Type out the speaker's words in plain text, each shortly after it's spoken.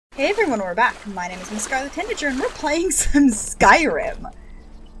Hey everyone, we're back. My name is Miss Scarlet Tanager and we're playing some Skyrim.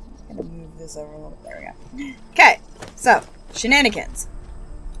 I'm gonna move this over a little bit. There we go. Okay, so, shenanigans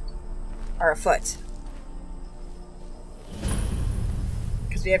are afoot.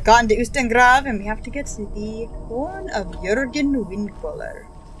 Because we have gotten to Ustengrav and we have to get to the horn of Jurgen Windquiller.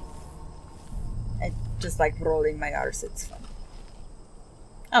 I just like rolling my R's, it's fun.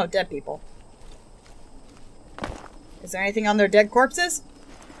 Oh, dead people. Is there anything on their dead corpses?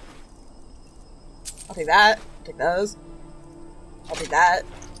 I'll take that. I'll take those. I'll take that.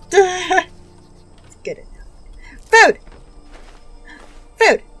 Let's get it. Food!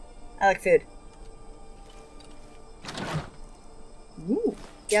 Food! I like food. Ooh.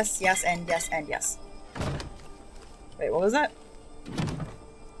 Yes, yes, and yes, and yes. Wait, what was that?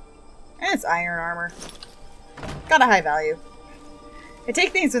 And it's iron armor. Got a high value. I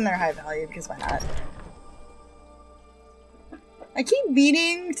take things when they're high value, because why not? I keep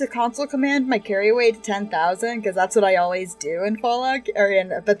meaning to console command my carry weight to 10,000 because that's what I always do in Fallout or in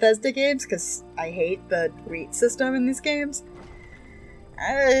Bethesda games because I hate the wheat system in these games.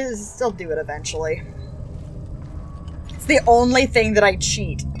 I still do it eventually. It's the only thing that I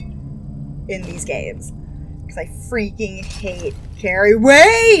cheat in these games because I freaking hate carry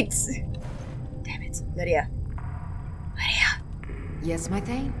weight. Damn it, Lydia. Lydia. Yes, my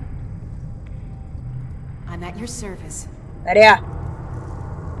thing. I'm at your service. Lydia!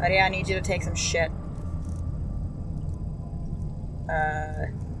 Lydia, I need you to take some shit.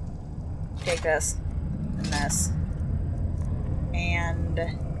 Take this. And this. And...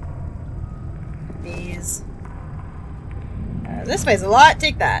 these. This weighs a lot.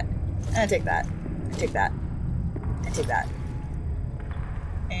 Take that. And take that. And take that. And take that.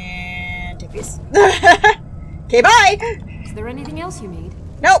 And take these. Okay, bye! Is there anything else you need?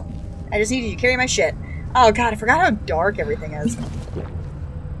 Nope! I just need you to carry my shit. Oh god, I forgot how dark everything is.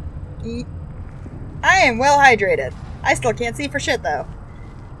 I am well hydrated. I still can't see for shit though.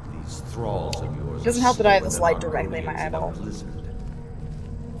 These thralls of yours. It doesn't help that I have this light directly in my eyeball.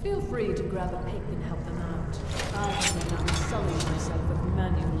 Feel free to grab a pick and help them out. I have not sullied myself with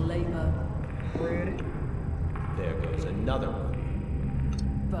manual labor. Rude. There goes another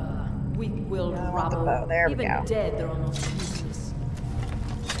one. Bah, weak-willed No, rabble. the bow. There we Even go. dead, they're almost useless.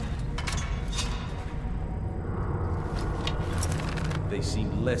 They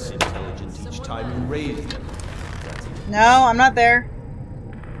seem less intelligent each time you raise them. No, I'm not there.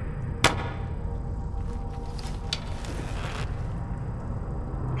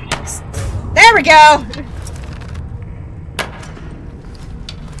 There we go!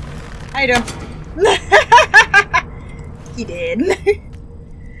 How you doing? He did.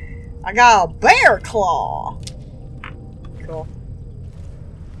 I got a bear claw. Cool.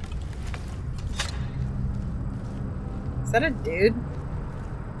 Is that a dude?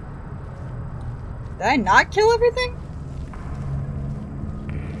 Did I not kill everything?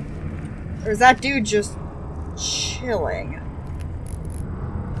 Or is that dude just chilling?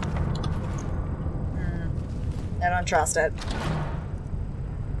 I don't trust it.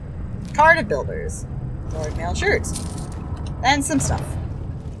 Card of builders. Lord mail shirts. And some stuff.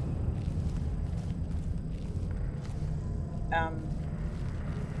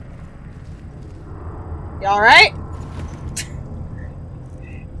 You alright?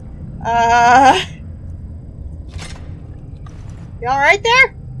 You alright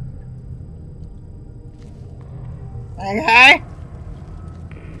there? Okay.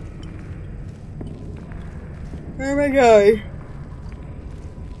 Where am I going?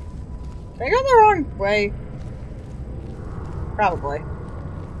 Did I go the wrong way? Probably.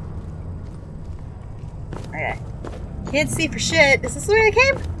 Okay. Can't see for shit. Is this the way I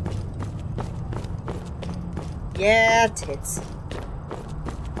came? Yeah, tits.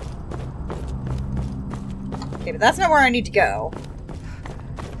 Okay, but that's not where I need to go.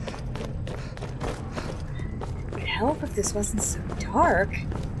 It would help if this wasn't so dark.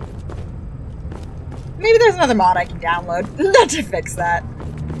 Maybe there's another mod I can download to fix that.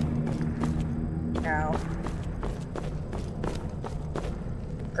 No.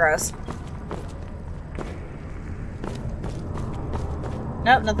 Gross.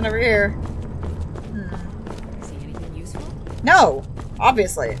 Nope, nothing over here. See anything useful? No!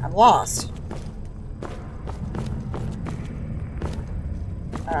 Obviously, I'm lost.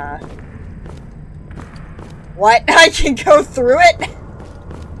 What? I can go through it?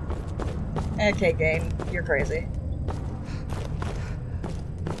 Okay, game. You're crazy.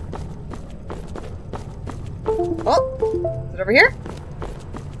 Oh! Is it over here?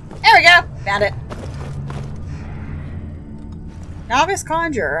 There we go! Found it. Novice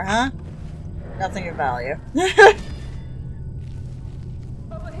conjurer, huh? Nothing of value.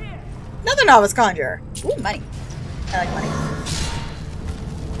 Over here. Another novice conjurer. Ooh, money. I like money.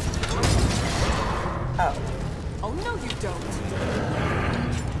 Oh. Oh, no, you don't.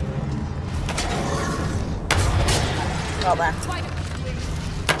 Well then.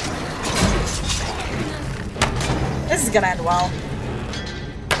 This is gonna end well.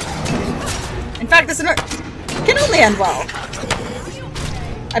 In fact, this can only end well.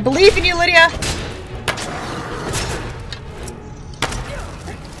 I believe in you, Lydia.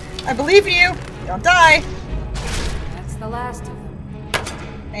 I believe in you. Don't die. That's the last of them.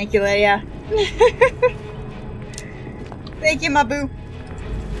 Thank you, Lydia. Thank you, my boo.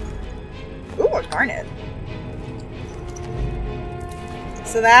 Ooh, a garnet.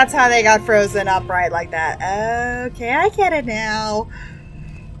 So that's how they got frozen upright like that. Okay, I get it now.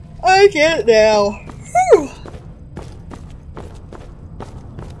 I get it now. Whew.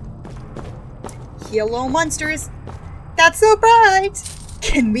 Hello, monsters. That's so bright.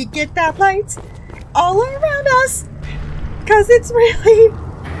 Can we get that light all around us? Cause it's really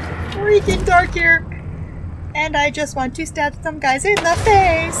freaking dark here. And I just want to stab some guys in the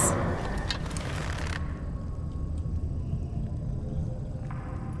face.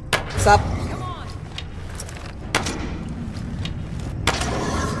 What's up? Come on.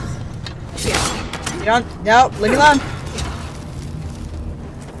 You don't. No, leave me alone.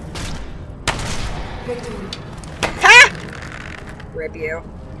 Ha! Rip you.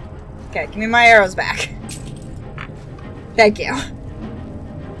 Okay, give me my arrows back. Thank you.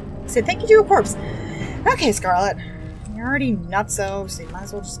 Say thank you to a corpse. Okay, Scarlet. You're already nutso, so you might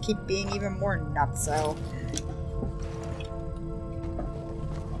as well just keep being even more nutso.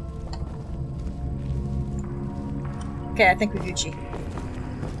 Okay, I think we're Gucci.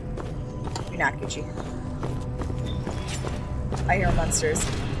 You're not Gucci. I hear monsters.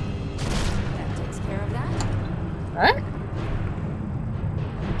 That takes care of that. What?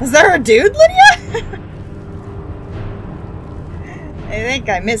 Was there a dude, Lydia? I think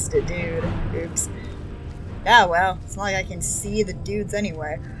I missed a dude. Oops. Yeah, well, it's not like I can see the dudes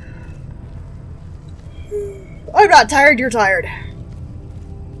anyway. I'm not tired, you're tired.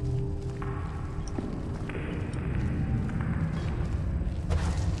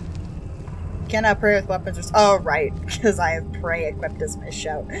 Cannot pray with weapons or oh right, because I have pray equipped as my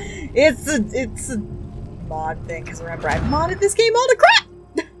shout. It's a mod thing, because remember I modded this game all to crap!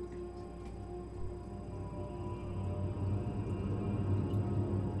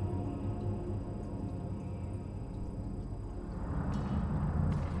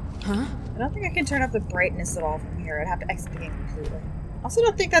 Huh? I don't think I can turn up the brightness at all from here. I'd have to exit the game completely. I also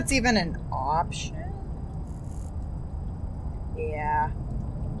don't think that's even an option. Yeah.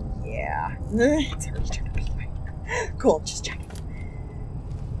 Yeah. It's already turned up anyway. Cool, just checking.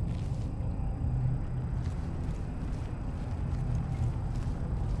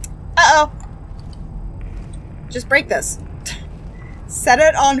 Uh-oh! Just break this. Set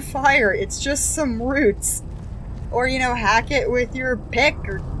it on fire. It's just some roots. Or, you know, hack it with your pick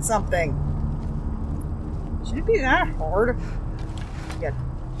or something. Should it be that hard? Yeah,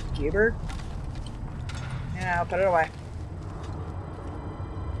 cuber. Yeah, I'll put it away.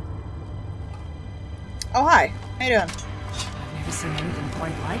 Oh, hi. How you doing? I've never seen anything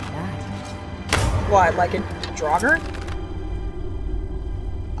quite like that. What, like a Draugr?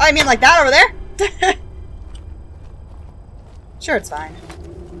 Oh, I mean like that over there? Sure, it's fine.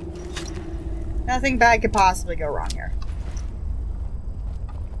 Nothing bad could possibly go wrong here.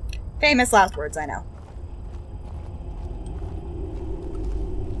 Famous last words, I know.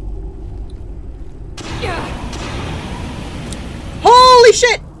 Yeah. Holy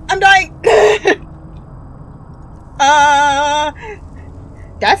shit! I'm dying!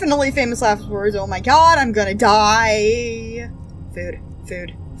 Definitely famous last words. Oh my god, I'm gonna die. Food,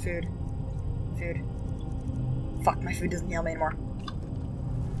 food, food, food. Fuck, my food doesn't heal me anymore.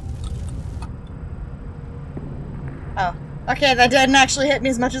 Oh. Okay, that didn't actually hit me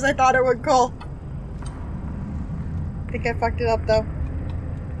as much as I thought it would, Cole. I think I fucked it up, though.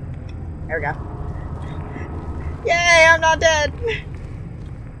 There we go. Yay, I'm not dead!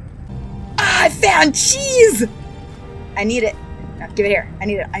 Ah, I found cheese! I need it. No, give it here. I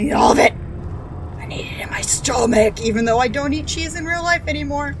need it. I need all of it! I need it in my stomach, even though I don't eat cheese in real life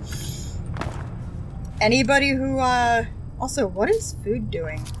anymore. Anybody who, Also, what is food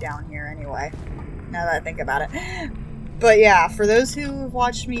doing down here, anyway? Now that I think about it. But yeah, for those who have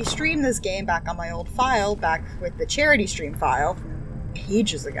watched me stream this game back on my old file, back with the charity stream file from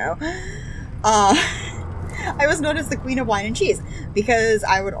ages ago, I was known as the Queen of Wine and Cheese because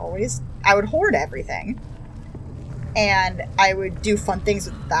I would hoard everything. And I would do fun things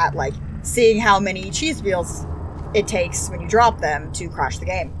with that, like seeing how many cheese wheels it takes when you drop them to crash the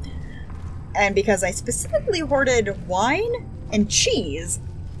game. And because I specifically hoarded wine and cheese,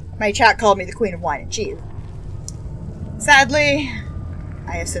 my chat called me the queen of wine and cheese. Sadly,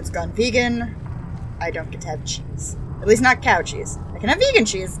 I have since gone vegan. I don't get to have cheese. At least not cow cheese. I can have vegan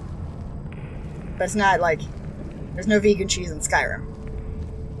cheese, but it's not like... There's no vegan cheese in Skyrim.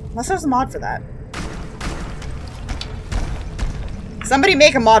 Unless there's a mod for that. Somebody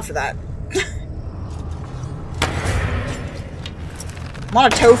make a mod for that. I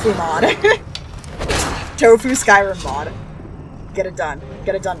want a tofu mod. Tofu Skyrim mod. Get it done.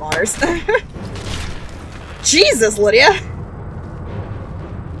 Get it done, modders. Jesus, Lydia!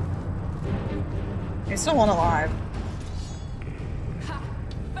 You're still one alive.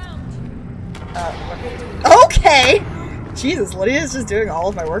 Okay! Jesus, Lydia's just doing all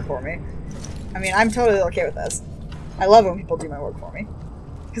of my work for me. I mean, I'm totally okay with this. I love when people do my work for me.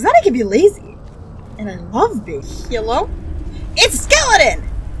 Because then I can be lazy. And I love being... Hello? It's a skeleton!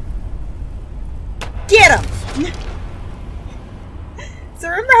 Get him! So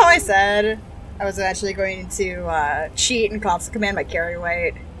remember how I said I was actually going to cheat and console command my carry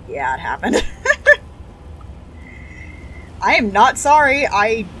weight? Yeah, it happened. I am not sorry.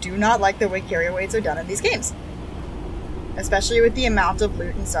 I do not like the way carry weights are done in these games. Especially with the amount of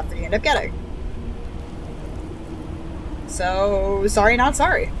loot and stuff that you end up getting. So, sorry not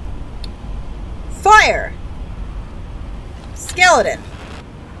sorry. Fire! Skeleton!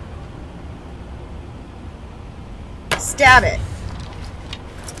 Stab it.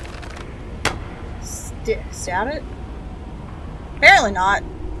 Stab it? Apparently not.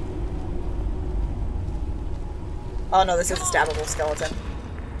 Oh no, this is a stabbable skeleton.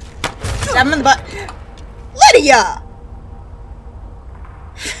 Stab him in the butt. Lydia!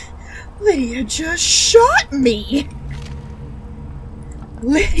 Lydia just shot me!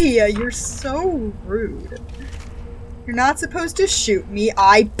 Lydia, you're so rude. You're not supposed to shoot me.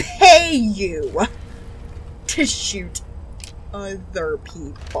 I pay you to shoot other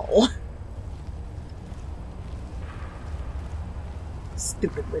people.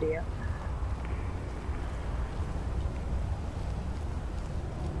 Stupid Lydia.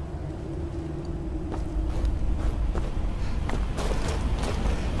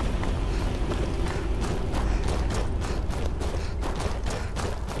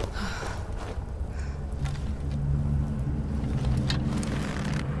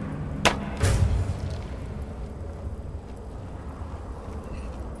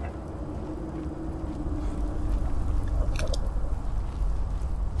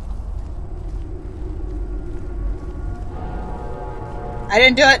 I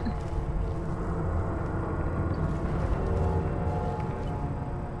didn't do it.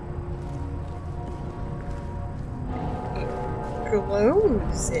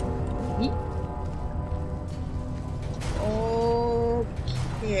 Close it.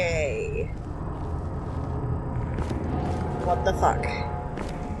 Okay. What the fuck?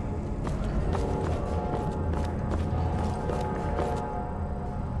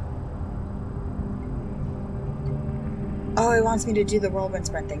 Oh, it wants me to do the whirlwind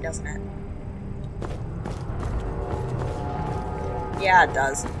sprint thing, doesn't it? Yeah, it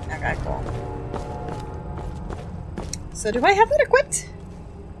does. Okay, cool. So do I have that equipped?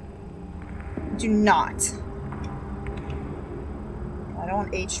 Do not. I don't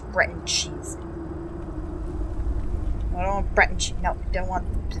want aged Breton cheese. I don't want Breton cheese. No,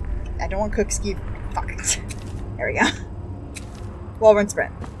 I don't want cook ski. Fuck. There we go. Whirlwind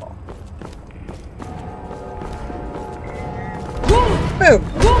sprint. Cool. Boom!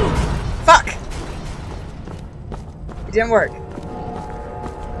 Fuck! It didn't work.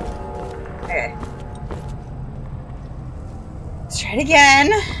 Okay. Let's try it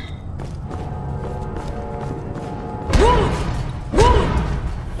again.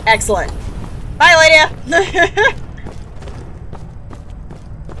 Excellent. Bye, Lydia!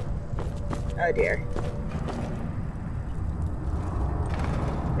 Oh dear.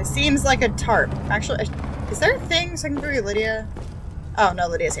 This seems like a tarp. Actually, is there a thing so I can bring Lydia? Oh, no,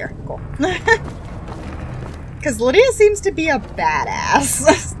 Lydia's here. Cool. Because Lydia seems to be a badass.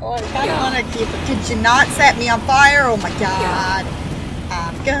 So I kind of want to keep it. Could you not set me on fire? Oh my god.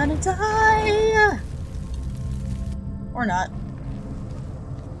 I'm gonna die. Or not.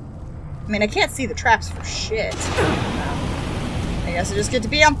 I mean, I can't see the traps for shit. I guess I just get to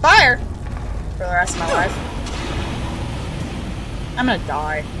be on fire for the rest of my life. I'm gonna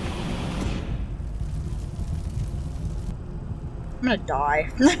die. I'm gonna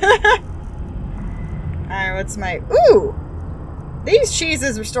die. Alright, what's my... Ooh! These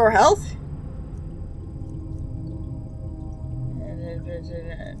cheeses restore health.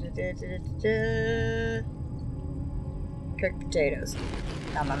 Cooked potatoes.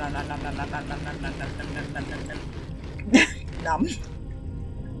 Nom nom nom nom nom nom nom nom nom nom nom nom nom nom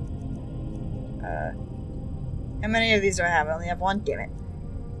nom. How many of these do I have? I only have one, damn it.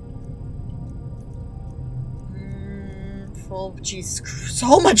 Full Jesus Christ,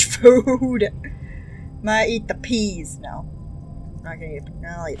 so much food! I'm gonna eat the peas. No. I'm not gonna eat it.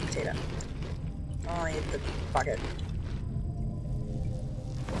 I'll eat the potato. I'll eat the bucket.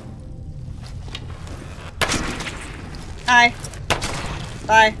 Hi.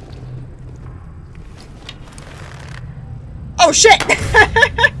 Bye. Oh shit!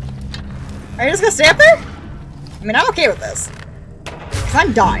 Are you just gonna stay up there? I mean, I'm okay with this. 'Cause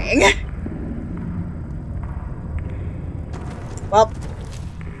I'm dying. Well.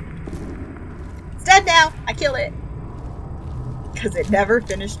 It's dead now. I killed it. Because it never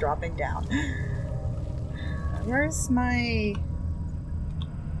finished dropping down. Where's my...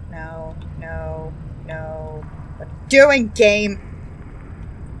 No, no, no. What are you doing, game?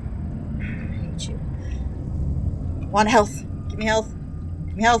 I hate you. I want health. Give me health.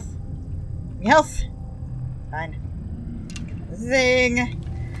 Give me health. Give me health. Fine. Thing.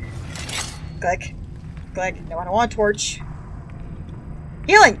 Click. Click. No, I don't want a torch.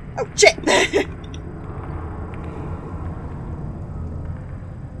 Healing! Oh, shit!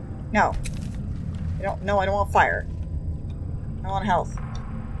 No. I don't want fire. I want health.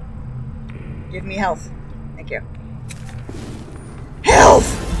 Give me health. Thank you. Health!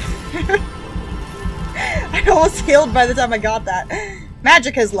 I almost healed by the time I got that.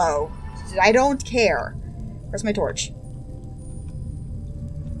 Magic is low. I don't care. Where's my torch?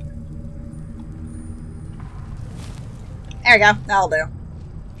 There we go. That'll do.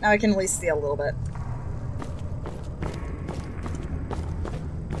 Now I can at least see a little bit.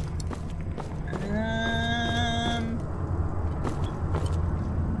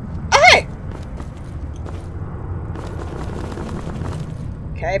 Oh, hey!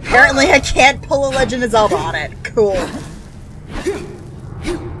 Okay, apparently I can't pull a Legend of Zelda on it. Cool.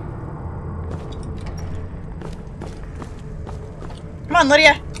 Come on,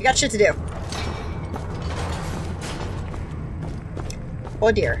 Lydia. You got shit to do.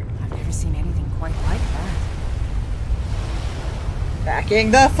 Oh dear. I've never seen anything quite like that.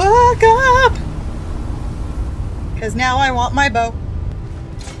 Backing the fuck up! Because now I want my bow.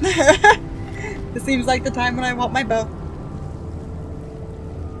 This seems like the time when I want my bow.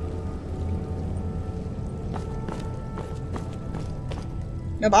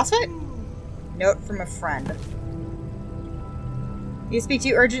 No boss fight? Note from a friend. Need to speak to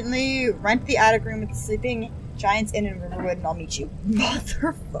you urgently. Rent the attic room with the sleeping giants in Riverwood and I'll meet you.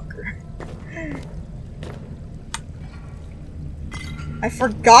 Motherfucker. I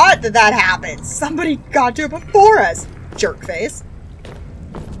forgot that that happened. Somebody got to it before us. Jerkface.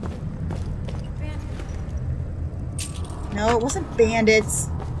 No, it wasn't bandits.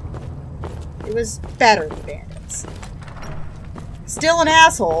 It was better than bandits. Still an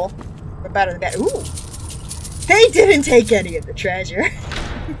asshole, but better than bandits. Ooh. They didn't take any of the treasure.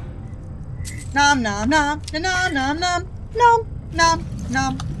 Nom nom nom nom nom nom nom nom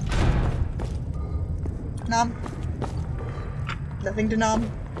nom nom. Nothing to nom.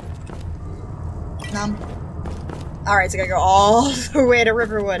 Nom. Alright, so I gotta go all the way to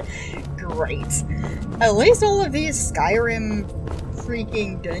Riverwood. Great. At least all of these Skyrim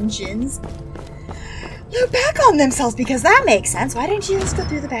freaking dungeons loop back on themselves because that makes sense. Why didn't you just go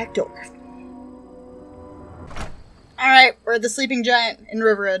through the back door? Alright, we're at the Sleeping Giant in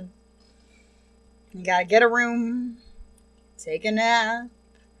Riverwood. You gotta get a room, take a nap,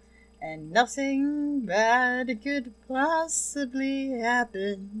 and nothing bad could possibly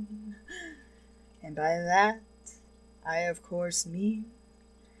happen. And by that, I of course mean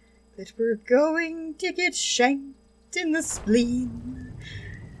that we're going to get shanked in the spleen.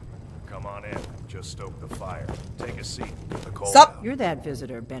 Come on in. Just stoke the fire. Take a seat. Get the cold Sup? out. You're that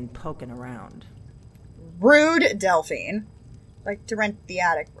visitor been poking around. Rude Delphine. Like to rent the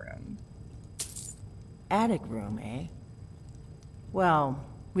attic room. Attic room, eh? Well,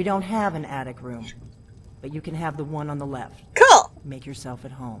 we don't have an attic room, but you can have the one on the left. Cool! Make yourself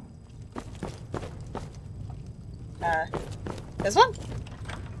at home. This one?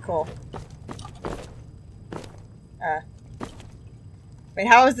 Cool. Wait,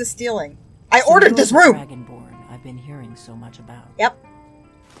 how is this stealing? I ordered this room! Dragonborn I've been hearing so much about. Yep.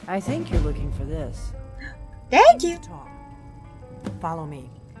 I think you're looking for this. Thank you! Talk. Follow me.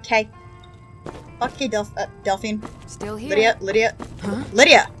 Okay. Okay, Delphine. Still here? Lydia. Huh?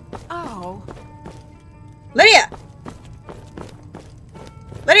 Lydia! Oh. Lydia!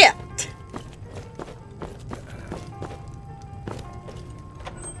 Lydia!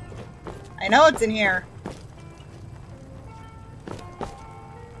 I know it's in here.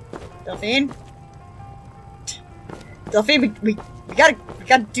 Delphine? Delphine, we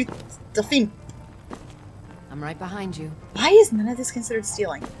gotta do... Delphine. I'm right behind you. Why is none of this considered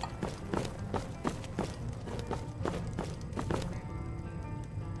stealing?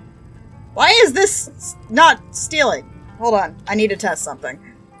 Why is this not stealing? Hold on, I need to test something.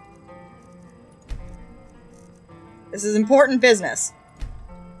 This is important business.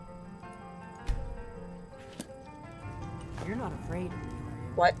 You're not afraid of me, are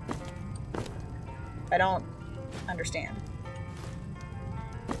you? What? I don't understand.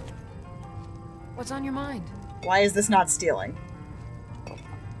 What's on your mind? Why is this not stealing?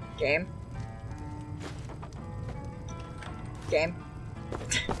 Game? Game?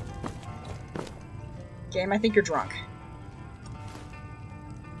 Game, I think you're drunk.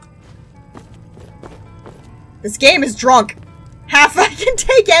 This game is drunk! Half I can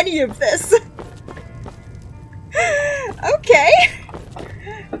take any of this! Okay.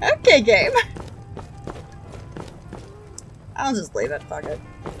 Okay, game. I'll just leave it, fuck it.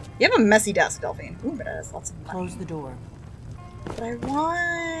 You have a messy desk, Delphine. Ooh, but it has lots of money. Close the door. But I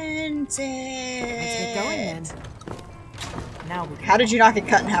want it. Let's get going then. Now we can How did you not get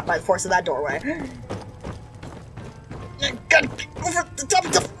cut in half by the force of that doorway? You gotta get over the top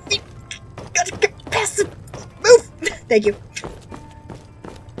of the feet. Gotta get past the move. Thank you.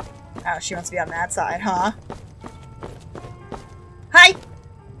 Oh, she wants to be on that side, huh? Hi.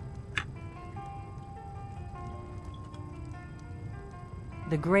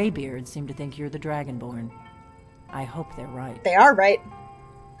 The Greybeards seem to think you're the Dragonborn. I hope they're right. They are right.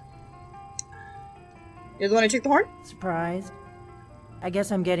 You're the one who took the horn? Surprised? I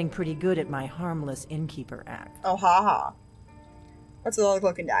guess I'm getting pretty good at my harmless innkeeper act. Oh, haha. What's with all the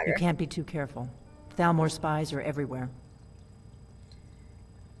cloak and dagger? You can't be too careful. Thalmor spies are everywhere.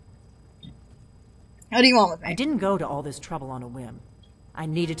 What do you want with me? I didn't go to all this trouble on a whim. I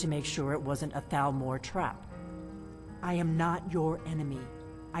needed to make sure it wasn't a Thalmor trap. I am not your enemy.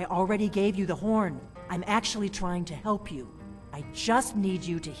 I already gave you the horn. I'm actually trying to help you. I just need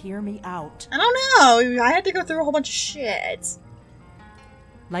you to hear me out. I don't know. I had to go through a whole bunch of shit.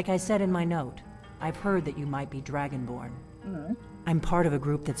 Like I said in my note, I've heard that you might be Dragonborn. Mm-hmm. I'm part of a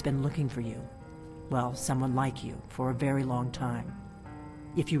group that's been looking for you. Well, someone like you, for a very long time.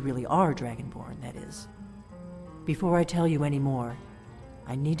 If you really are Dragonborn, that is. Before I tell you any more,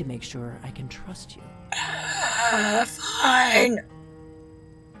 I need to make sure I can trust you. Fine.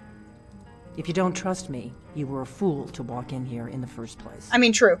 If you don't trust me, you were a fool to walk in here in the first place. I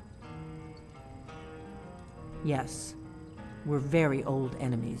mean, true. Yes, we're very old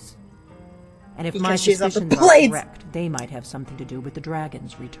enemies. And if Because my she's of the suspicions are blades. correct, they might have something to do with the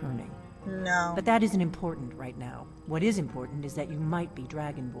dragons returning. No. But that isn't important right now. What is important is that you might be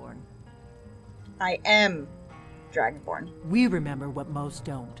Dragonborn. I am Dragonborn. We remember what most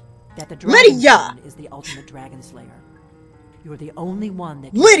don't. That the Lydia! Dragonborn is the ultimate dragon slayer. You're the only one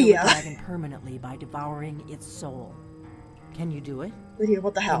that can Lydia! kill a dragon permanently by devouring its soul. Can you do it? Lydia,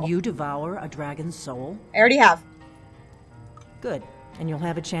 what the hell? Can you devour a dragon's soul? I already have. Good. And you'll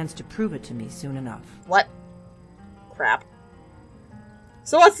have a chance to prove it to me soon enough. What? Crap.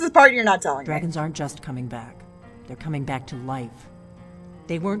 So what's the part you're not telling me? Dragons aren't just coming back. They're coming back to life.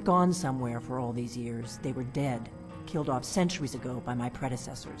 They weren't gone somewhere for all these years. They were dead, killed off centuries ago by my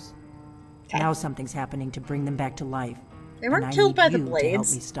predecessors. Okay. Now something's happening to bring them back to life. They weren't and I killed need by the you to help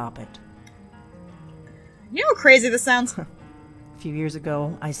blades. me stop it. You know how crazy this sounds? A few years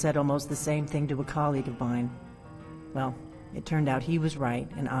ago, I said almost the same thing to a colleague of mine. Well, it turned out he was right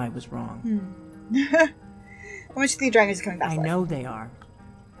and I was wrong. How much do you think dragons are coming back I for? know they are.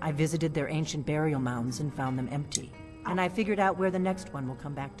 I visited their ancient burial mounds and found them empty. And I figured out where the next one will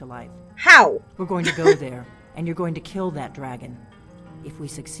come back to life. How? We're going to go there, and you're going to kill that dragon. If we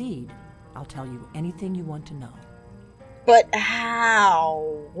succeed, I'll tell you anything you want to know. But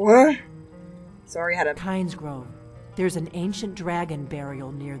how? Sorry, I had a... Kynes Grove. There's an ancient dragon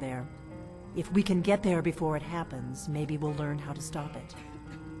burial near there. If we can get there before it happens, maybe we'll learn how to stop it.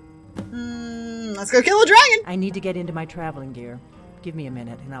 Let's go kill a dragon! I need to get into my traveling gear. Give me a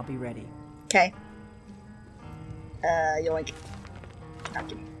minute, and I'll be ready. Okay. Yoink. Not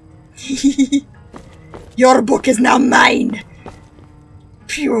kidding. Your book is now mine!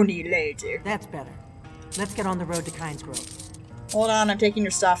 Puny lady. That's better. Let's get on the road to Kynes Grove. Hold on, I'm taking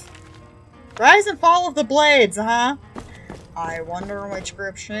your stuff. Rise and fall of the blades, huh? I wonder which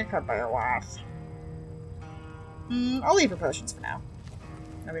group she could be with. I'll leave her potions for now.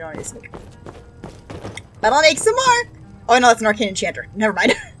 No, we don't need to sneak. But I'll make some more! Oh no, that's an arcane enchanter. Never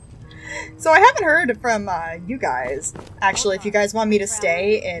mind. So I haven't heard from you guys. Actually, if you guys want me to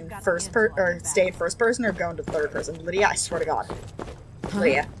stay in first person or go into third person, Lydia, I swear to God.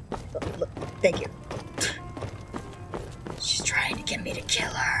 Lydia. Look, thank you. She's trying to get me to kill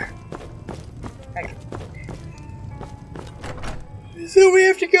her. Okay. So we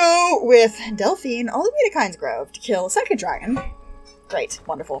have to go with Delphine all the way to Kynes Grove to kill a second dragon. Great.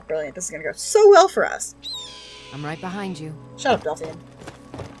 Wonderful. Brilliant. This is gonna go so well for us. I'm right behind you. Shut up, Delphine.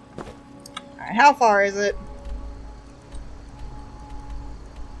 Alright, how far is it?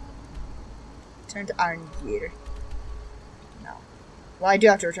 Turn to Arngeir. No. Well, I do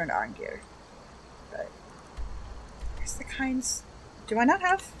have to return to Arngeir. But... where's the Kynes... do I not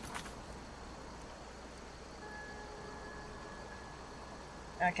have...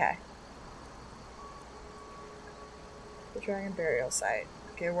 okay. The Dragon Burial Site.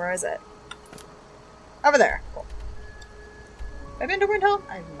 Okay, where is it? Over there. Cool. Have I been to Windhelm?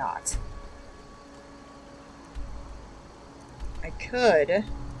 I have not. I could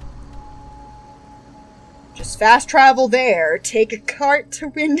just fast travel there, take a cart to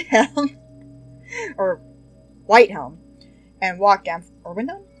Windhelm, or Whitehelm, and walk down. Or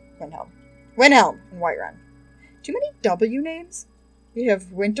Windhelm? Windhelm. Windhelm and Whiterun. Too many W names? You have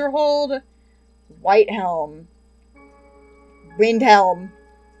Winterhold, Whitehelm, Windhelm,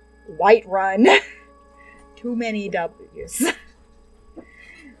 Whiterun. Too many W's. So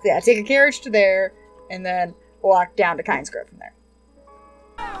yeah, take a carriage to there, and then walk down to Kynes Grove from there.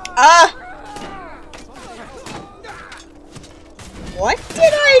 What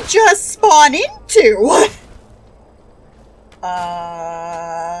did I just spawn into? You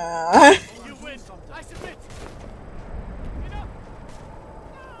win. I submit.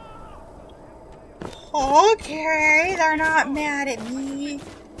 Okay, they're not mad at me.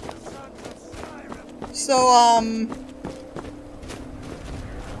 So,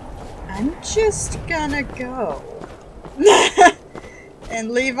 I'm just gonna go.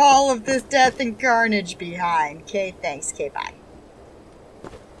 And leave all of this death and carnage behind. Okay, thanks. Okay, bye.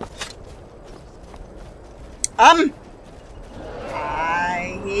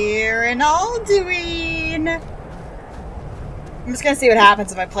 I hear an Alduin. I'm just gonna see what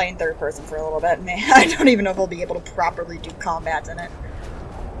happens if I play in third person for a little bit. I don't even know if I'll be able to properly do combat in it.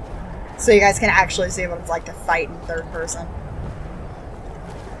 So you guys can actually see what it's like to fight in third person.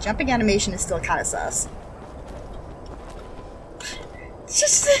 Jumping animation is still kind of sus.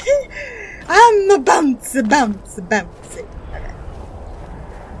 Just I'm a bouncy, bouncy, bouncy. Okay.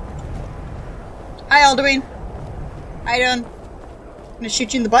 Hi, Alduin. How you doing? Gonna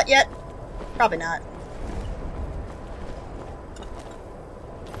shoot you in the butt yet? Probably not.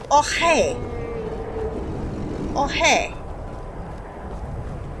 Oh hey. Oh hey.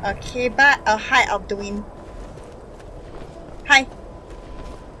 Okay, bye. Oh hi, Alduin. Hi.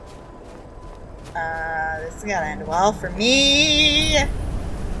 This is gonna end well for me.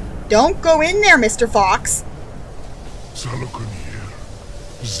 Don't go in there, Mr. Fox.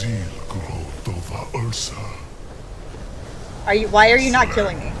 Why are you not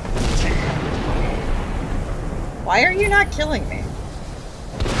killing me? Why are you not killing me?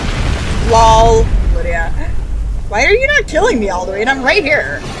 Lol, Lydia. Why are you not killing me, Alduin? I'm right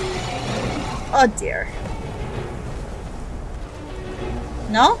here. Oh dear.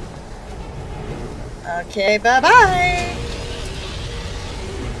 No? Okay, bye-bye.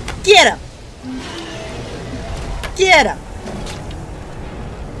 Get him! Get him!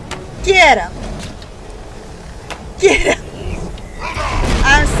 Get him! Get him!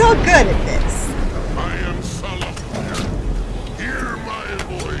 I'm so good at this. I am Solomon. Hear my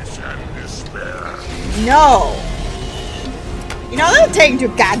voice and despair. No. You know, that'll take too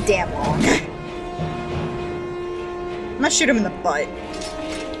goddamn long. I'm gonna shoot him in the butt.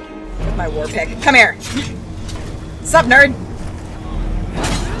 With my war pick. Come here. Sup, nerd?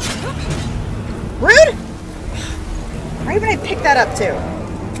 Rude? Why did I pick that up, too?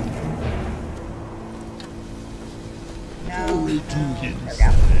 No. There we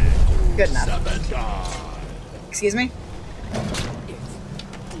go. Good enough. Excuse me?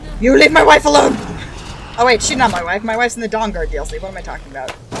 You leave my wife alone! Oh wait, she's not my wife. My wife's in the Dawnguard DLC. What am I talking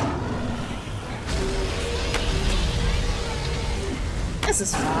about? This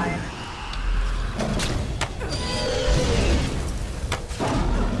is fine.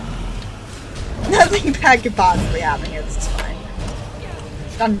 Nothing bad could possibly happen here. This is fine.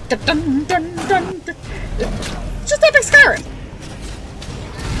 Dun dun dun dun dun dun. Just epic Skyrim.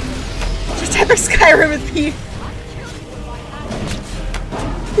 Just epic Skyrim with me.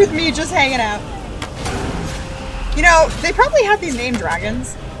 With me just hanging out. You know, they probably have these named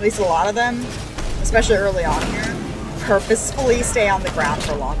dragons, at least a lot of them, especially early on here, purposefully stay on the ground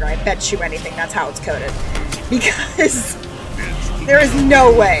for longer. I bet you anything that's how it's coded. Because there is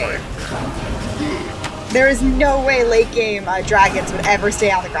no way There is no way late game dragons would ever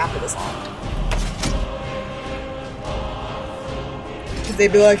stay on the ground for this long. Because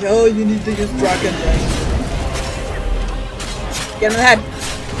they'd be like, oh, you need to use dragon things. Get him in the head.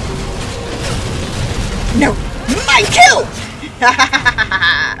 No! My kill!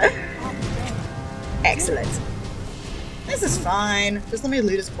 Excellent. This is fine. Just let me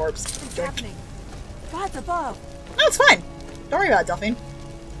loot his corpse. What's happening? God's above. No, it's fine. Don't worry about it, Delphine.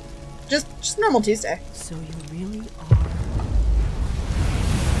 Just normal Tuesday. So you really are.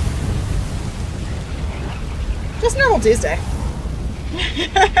 Just normal Tuesday.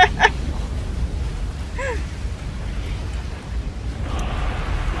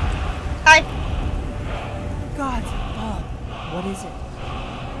 Hi. God's above. What is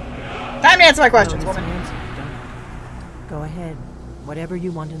it? Time to answer my questions, No, it's woman. an answer, don't I? Go ahead. Whatever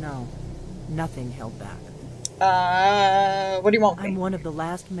you want to know. Nothing held back. What do you want with I'm me? one of the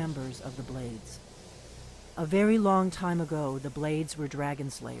last members of the Blades. A very long time ago, the Blades were dragon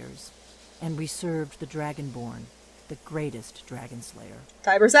slayers, and we served the Dragonborn, the greatest dragon slayer.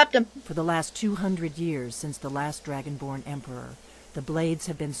 Tiber Septum. For the last 200 years since the last Dragonborn Emperor, the Blades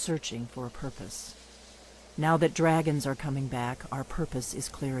have been searching for a purpose. Now that dragons are coming back, our purpose is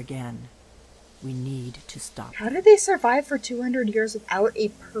clear again. We need to stop. How did they survive for 200 years without a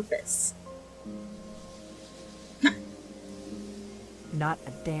purpose? Not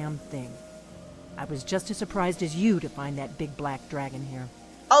a damn thing. I was just as surprised as you to find that big black dragon here.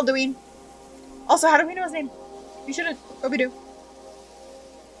 Alduin. Also, how do we know his name? You should have. Obidu.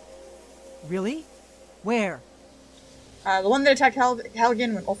 Really? Where? The one that attacked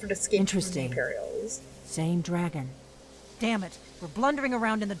Helgen when Ulfred escaped from the Interesting. Imperials. Same dragon. Damn it, we're blundering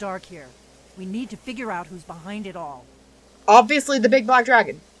around in the dark here. We need to figure out who's behind it all. Obviously, the big black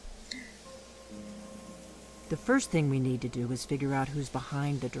dragon. The first thing we need to do is figure out who's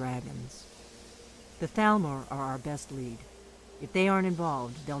behind the dragons. The Thalmor are our best lead. If they aren't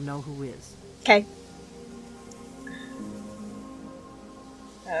involved, they'll know who is. Okay.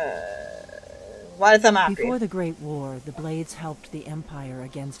 Why did them after Before you? the Great War, the Blades helped the Empire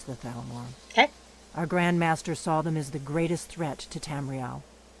against the Thalmor. Okay. Our Grand Master saw them as the greatest threat to Tamriel.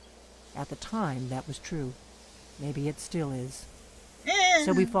 At the time, that was true. Maybe it still is.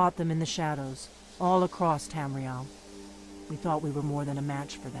 So we fought them in the shadows, all across Tamriel. We thought we were more than a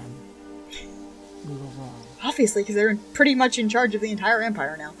match for them. We were wrong. Obviously, because they're pretty much in charge of the entire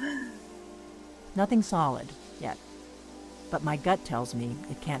empire now. Nothing solid, yet. But my gut tells me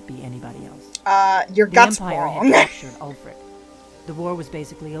it can't be anybody else. Your The gut's Empire wrong. had captured Ulfric. The war was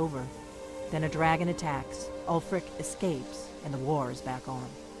basically over. Then a dragon attacks, Ulfric escapes, and the war is back on.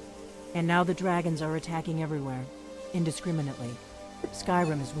 And now the dragons are attacking everywhere, indiscriminately.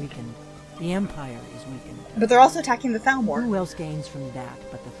 Skyrim is weakened. The Empire is weakened. But they're also attacking the Thalmor. Who else gains from that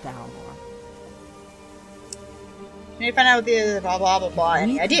but the Thalmor? You need to find out the blah blah blah blah.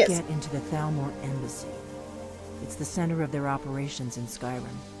 Any We could ideas? get into the Thalmor embassy. It's the center of their operations in Skyrim.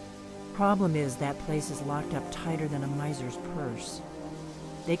 Problem is, that place is locked up tighter than a miser's purse.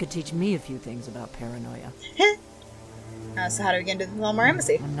 They could teach me a few things about paranoia. So how do we get into the Thalmor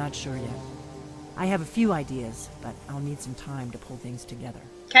embassy? I'm not sure yet. I have a few ideas, but I'll need some time to pull things together.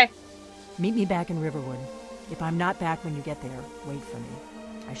 Okay. Meet me back in Riverwood. If I'm not back when you get there, wait for me.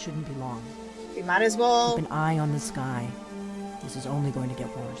 I shouldn't be long. We might as well. Keep an eye on the sky. This is only going to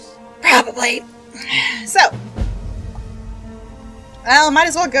get worse. Probably. So. Well, might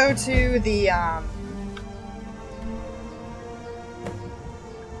as well go to the,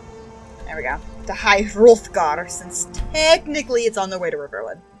 there we go. The High Hrothgar, since technically it's on the way to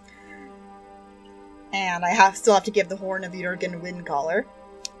Riverwood. And I still have to give the Horn of Jurgen Windcaller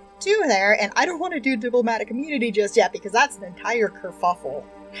to there, and I don't want to do Diplomatic Immunity just yet, because that's an entire kerfuffle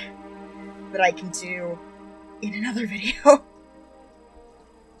that I can do in another video.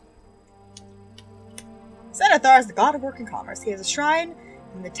 Zenithar is the god of work and commerce. He has a shrine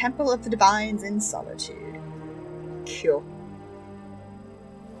in the Temple of the Divines in Solitude. Cool.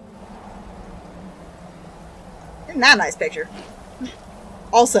 Isn't that a nice picture?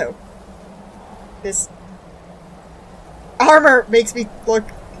 Also, this armor makes me look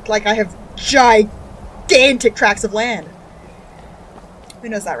like I have gigantic tracts of land. Who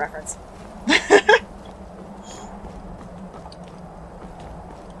knows that reference?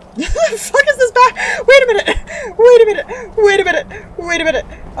 The fuck is this back? Wait a minute! Wait a minute! Wait a minute! Wait a minute!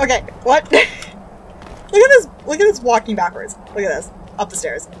 Okay, what? Look at this! Look at this walking backwards. Look at this. Up the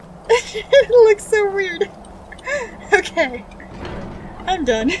stairs. It looks so weird. Okay. I'm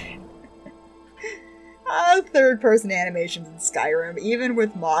done. Third-person animations in Skyrim, even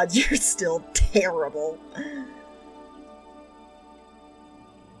with mods, you're still terrible.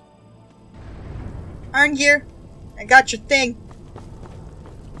 Aren't here. I got your thing.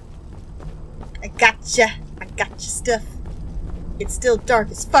 I gotcha. I got your stuff. It's still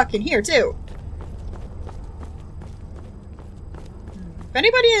dark as fuck in here, too. If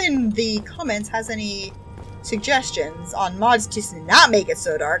anybody in the comments has any suggestions on mods to not make it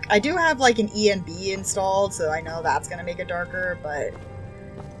so dark, I do have like an ENB installed, so I know that's gonna make it darker, but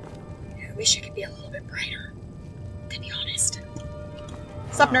I wish I could be a little bit brighter, to be honest.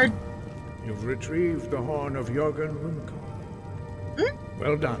 Sup, nerd? You've retrieved the horn of Jürgen Munko.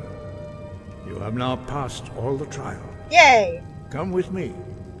 Well done. You have now passed all the trial. Yay! Come with me.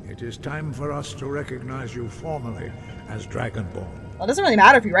 It is time for us to recognize you formally as Dragonborn. Well, it doesn't really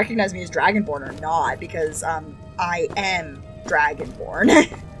matter if you recognize me as Dragonborn or not, because, I am Dragonborn.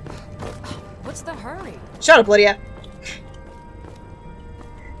 What's the hurry? Shut up, Lydia.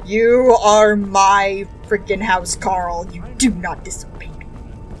 You are my freaking house, Carl. You do not disobey me.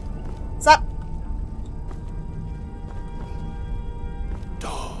 Sup?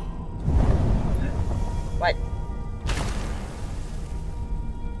 What?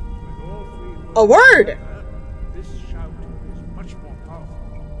 A word! This shout is much more powerful.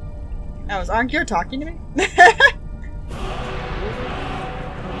 Oh, is Arnkyr talking to me?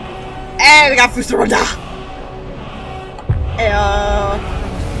 Hey, we got Fusaroda! Heyo!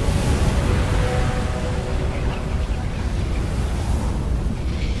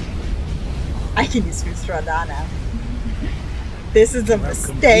 I can use Fusaroda now. This is a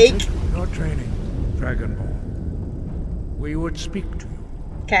mistake. Your training, Dragonborn. We would speak to you.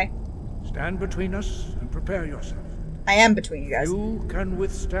 Okay. Stand between us and prepare yourself. I am between you guys. You can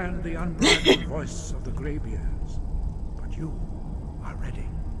withstand the unbridled voice of the Greybeards, but you are ready.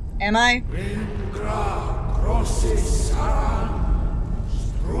 Am I?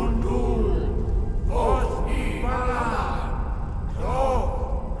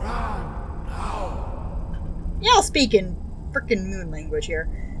 Y'all speak in frickin' moon language here.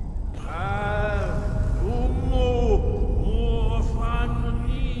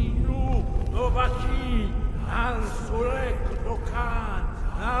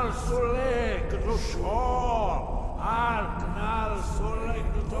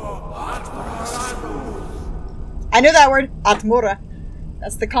 I know that word, Atmora.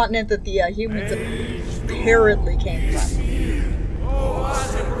 That's the continent that the humans apparently came from.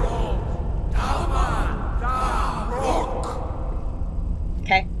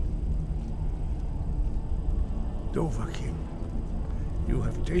 Okay. Dovahkiin, you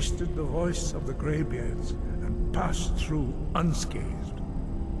have tasted the voice of the Greybeards and passed through unscathed.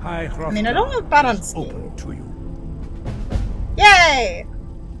 High I mean, I don't know about is unscathed. open to you. Yay!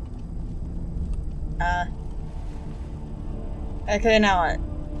 Okay, now what?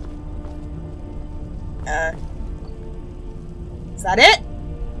 Is that it?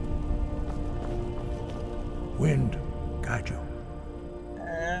 Wind, guide you.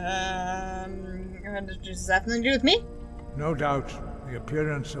 Does that have something to do with me? No doubt, the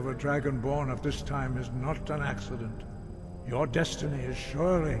appearance of a Dragonborn of this time is not an accident. Your destiny is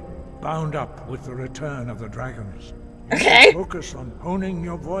surely bound up with the return of the dragons. You Okay. should focus on honing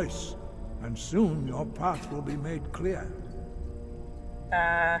your voice, and soon your path will be made clear.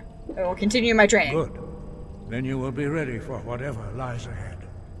 I will continue my training. Good. Then you will be ready for whatever lies ahead.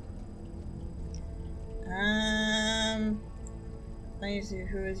 Let me see,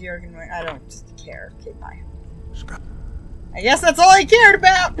 who is Jürgen? I don't care. Okay, bye. Sky. I guess that's all I cared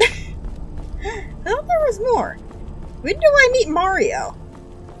about! I thought there was more. When do I meet Mario?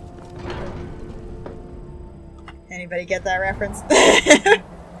 Anybody get that reference?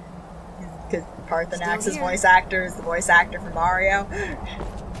 Because Parthenax's voice actor is the voice actor for Mario.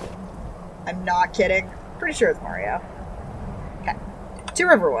 I'm not kidding. Pretty sure it's Mario. Okay. To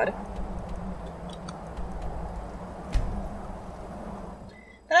Riverwood.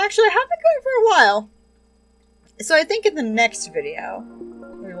 But actually, I have been going for a while. So I think in the next video,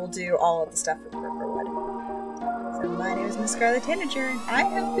 we will do all of the stuff with Riverwood. So my name is Miss Scarlet Tanager, and I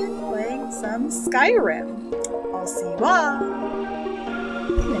have been playing some Skyrim. I'll see you all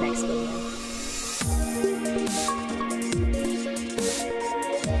in the next video.